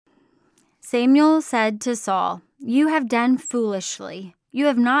Samuel said to Saul, "You have done foolishly. You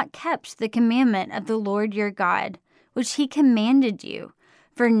have not kept the commandment of the Lord your God, which he commanded you.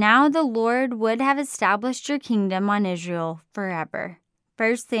 For now the Lord would have established your kingdom on Israel forever."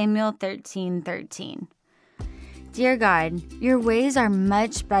 1 Samuel 13:13. Dear God, your ways are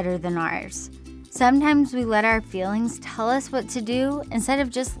much better than ours. Sometimes we let our feelings tell us what to do instead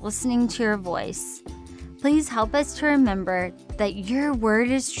of just listening to your voice. Please help us to remember that your word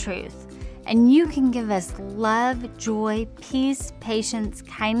is truth, and you can give us love, joy, peace, patience,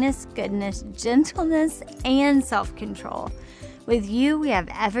 kindness, goodness, gentleness, and self-control. With you, we have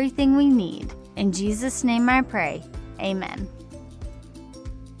everything we need. In Jesus' name I pray. Amen.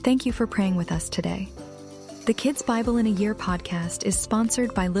 Thank you for praying with us today. The Kids Bible in a Year podcast is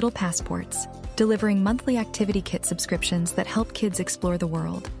sponsored by Little Passports, delivering monthly activity kit subscriptions that help kids explore the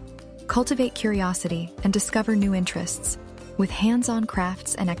world, cultivate curiosity, and discover new interests, with hands-on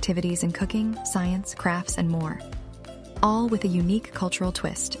crafts and activities in cooking, science, crafts, and more, all with a unique cultural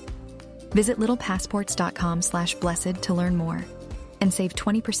twist. Visit littlepassports.com/blessed to learn more and save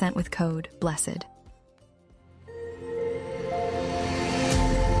 20% with code BLESSED.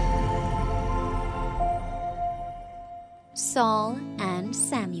 Saul and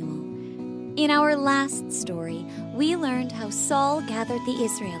Samuel. In our last story, we learned how Saul gathered the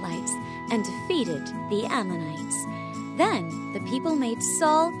Israelites and defeated the Ammonites. Then the people made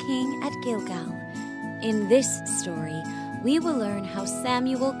Saul king at Gilgal. In this story, we will learn how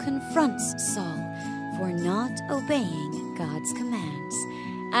Samuel confronts Saul for not obeying God's commands,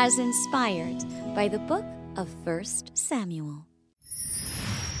 as inspired by the book of 1 Samuel.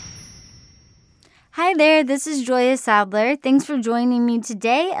 Hi there, this is Joya Sadler. Thanks for joining me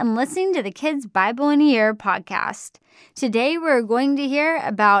today and listening to the Kids Bible in a Year podcast. Today we're going to hear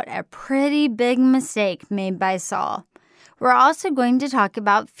about a pretty big mistake made by Saul. We're also going to talk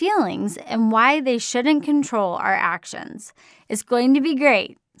about feelings and why they shouldn't control our actions. It's going to be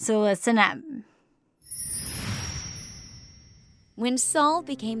great, so listen up. When Saul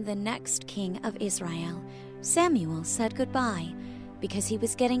became the next king of Israel, Samuel said goodbye because he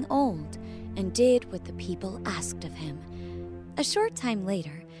was getting old and did what the people asked of him. A short time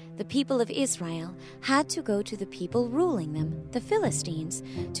later, the people of Israel had to go to the people ruling them, the Philistines,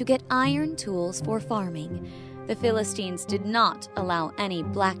 to get iron tools for farming. The Philistines did not allow any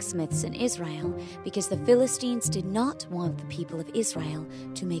blacksmiths in Israel because the Philistines did not want the people of Israel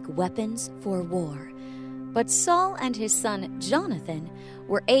to make weapons for war. But Saul and his son Jonathan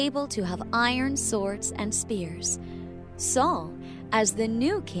were able to have iron swords and spears. Saul, as the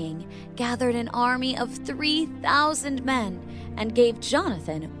new king, gathered an army of 3,000 men and gave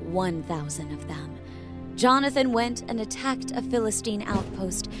Jonathan 1,000 of them. Jonathan went and attacked a Philistine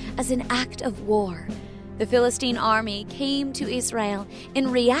outpost as an act of war. The Philistine army came to Israel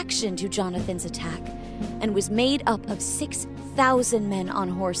in reaction to Jonathan's attack and was made up of 6,000 men on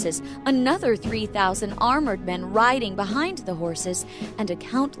horses, another 3,000 armored men riding behind the horses, and a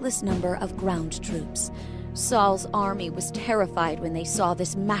countless number of ground troops. Saul's army was terrified when they saw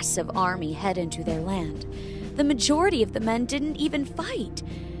this massive army head into their land. The majority of the men didn't even fight.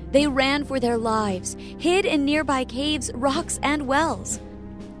 They ran for their lives, hid in nearby caves, rocks, and wells.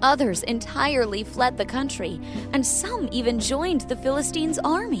 Others entirely fled the country, and some even joined the Philistines'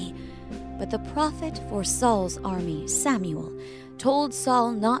 army. But the prophet for Saul's army, Samuel, told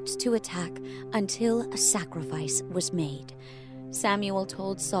Saul not to attack until a sacrifice was made. Samuel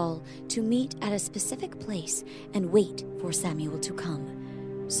told Saul to meet at a specific place and wait for Samuel to come.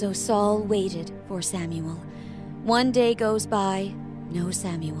 So Saul waited for Samuel. One day goes by, no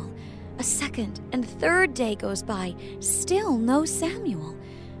Samuel. A second and third day goes by, still no Samuel.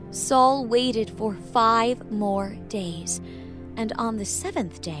 Saul waited for 5 more days. And on the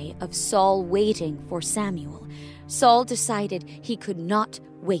 7th day of Saul waiting for Samuel, Saul decided he could not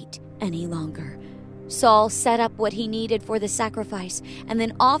wait any longer. Saul set up what he needed for the sacrifice and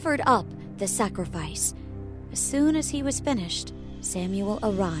then offered up the sacrifice. As soon as he was finished, Samuel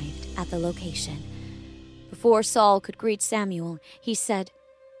arrived at the location. Before Saul could greet Samuel, he said,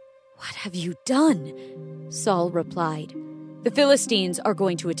 "What have you done?" Saul replied, "The Philistines are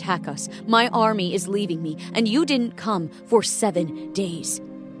going to attack us. My army is leaving me, and you didn't come for 7 days.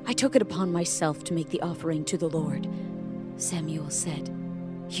 I took it upon myself to make the offering to the Lord." Samuel said,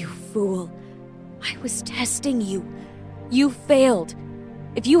 "You fool! I was testing you. You failed.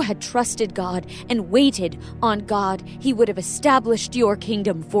 If you had trusted God and waited on God, He would have established your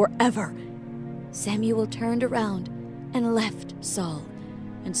kingdom forever." Samuel turned around and left Saul,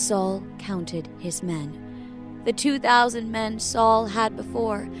 and Saul counted his men. The 2,000 men Saul had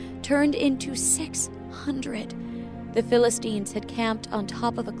before turned into 600. The Philistines had camped on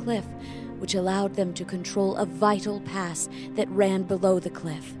top of a cliff, which allowed them to control a vital pass that ran below the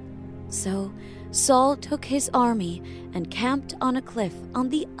cliff. So Saul took his army and camped on a cliff on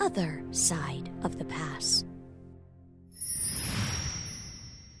the other side of the pass.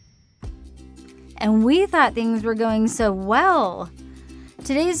 And we thought things were going so well.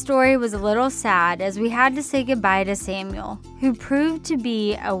 Today's story was a little sad as we had to say goodbye to Samuel, who proved to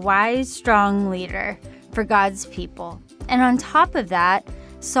be a wise, strong leader for God's people. And on top of that,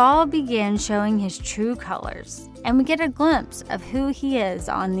 Saul began showing his true colors, and we get a glimpse of who he is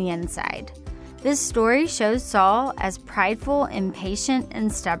on the inside. This story shows Saul as prideful, impatient,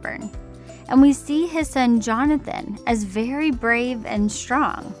 and stubborn. And we see his son Jonathan as very brave and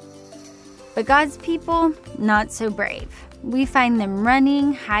strong. But God's people, not so brave. We find them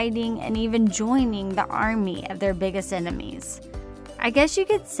running, hiding, and even joining the army of their biggest enemies. I guess you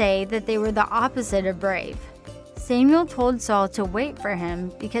could say that they were the opposite of brave. Samuel told Saul to wait for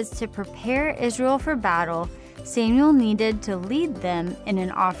him because to prepare Israel for battle, Samuel needed to lead them in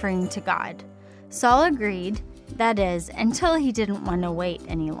an offering to God. Saul agreed, that is, until he didn't want to wait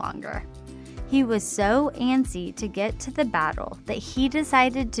any longer. He was so antsy to get to the battle that he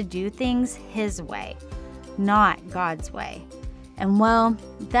decided to do things his way, not God's way. And well,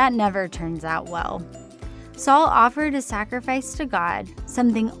 that never turns out well. Saul offered a sacrifice to God,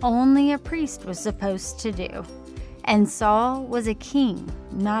 something only a priest was supposed to do. And Saul was a king,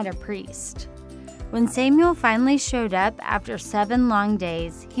 not a priest. When Samuel finally showed up after 7 long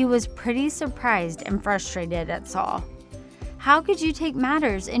days, he was pretty surprised and frustrated at Saul. How could you take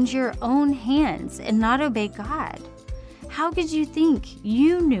matters into your own hands and not obey God? How could you think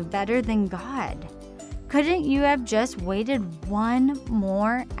you knew better than God? Couldn't you have just waited 1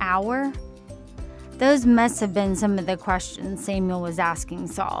 more hour? Those must have been some of the questions Samuel was asking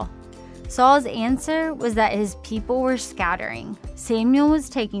Saul. Saul's answer was that his people were scattering. Samuel was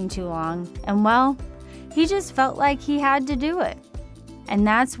taking too long, and well, he just felt like he had to do it. And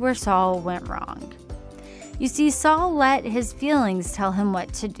that's where Saul went wrong. You see, Saul let his feelings tell him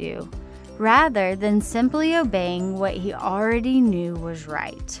what to do, rather than simply obeying what he already knew was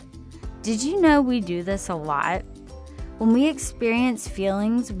right. Did you know we do this a lot? When we experience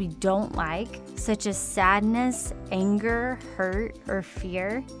feelings we don't like, such as sadness, anger, hurt, or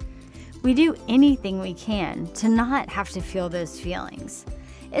fear, we do anything we can to not have to feel those feelings.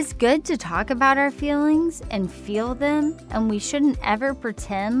 It's good to talk about our feelings and feel them, and we shouldn't ever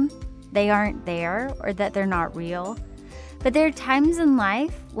pretend they aren't there or that they're not real. But there are times in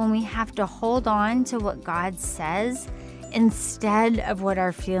life when we have to hold on to what God says instead of what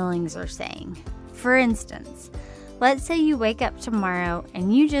our feelings are saying. For instance, let's say you wake up tomorrow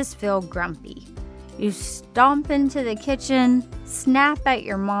and you just feel grumpy. You stomp into the kitchen, snap at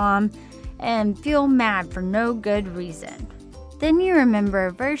your mom, and feel mad for no good reason. Then you remember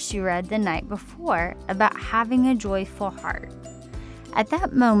a verse you read the night before about having a joyful heart. At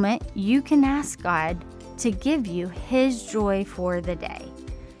that moment, you can ask God to give you His joy for the day.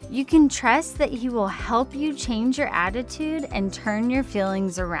 You can trust that He will help you change your attitude and turn your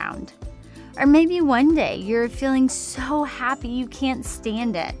feelings around. Or maybe one day you're feeling so happy you can't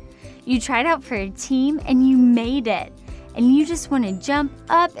stand it. You tried out for a team and you made it, and you just want to jump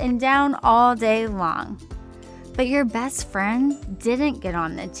up and down all day long. But your best friend didn't get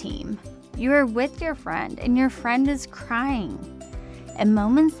on the team. You were with your friend and your friend is crying. In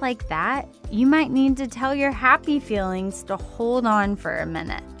moments like that, you might need to tell your happy feelings to hold on for a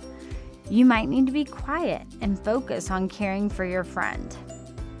minute. You might need to be quiet and focus on caring for your friend.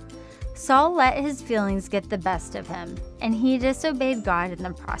 Saul let his feelings get the best of him, and he disobeyed God in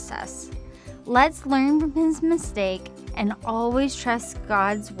the process. Let's learn from his mistake and always trust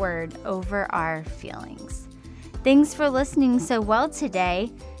God's word over our feelings. Thanks for listening so well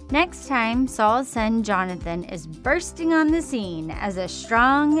today. Next time, Saul's son Jonathan is bursting on the scene as a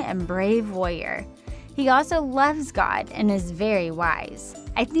strong and brave warrior. He also loves God and is very wise.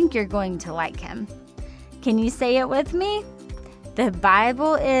 I think you're going to like him. Can you say it with me? The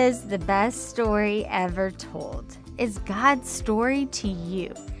Bible is the best story ever told. It's God's story to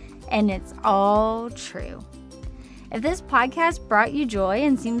you, and it's all true. If this podcast brought you joy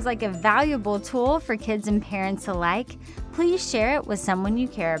and seems like a valuable tool for kids and parents alike, please share it with someone you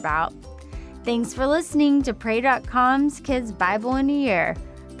care about. Thanks for listening to Pray.com's Kids Bible in a Year.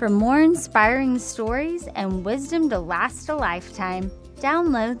 For more inspiring stories and wisdom to last a lifetime,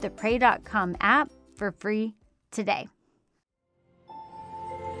 download the Pray.com app for free today.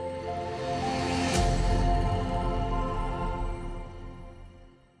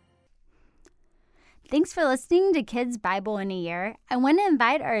 Thanks for listening to Kids Bible in a Year. I want to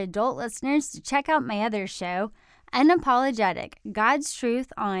invite our adult listeners to check out my other show, Unapologetic, God's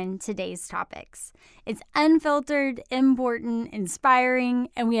truth on today's topics. It's unfiltered, important, inspiring,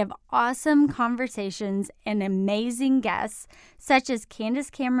 and we have awesome conversations and amazing guests such as Candace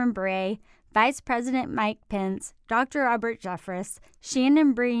Cameron Bray, Vice President Mike Pence, Dr. Robert Jeffress,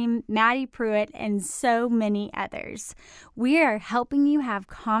 Shannon Bream, Maddie Pruitt, and so many others. We are helping you have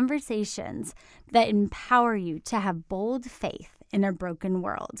conversations that empower you to have bold faith in a broken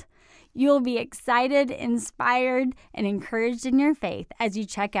world. You'll be excited, inspired, and encouraged in your faith as you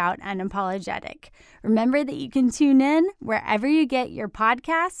check out Unapologetic. Remember that you can tune in wherever you get your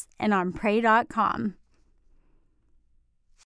podcasts and on pray.com.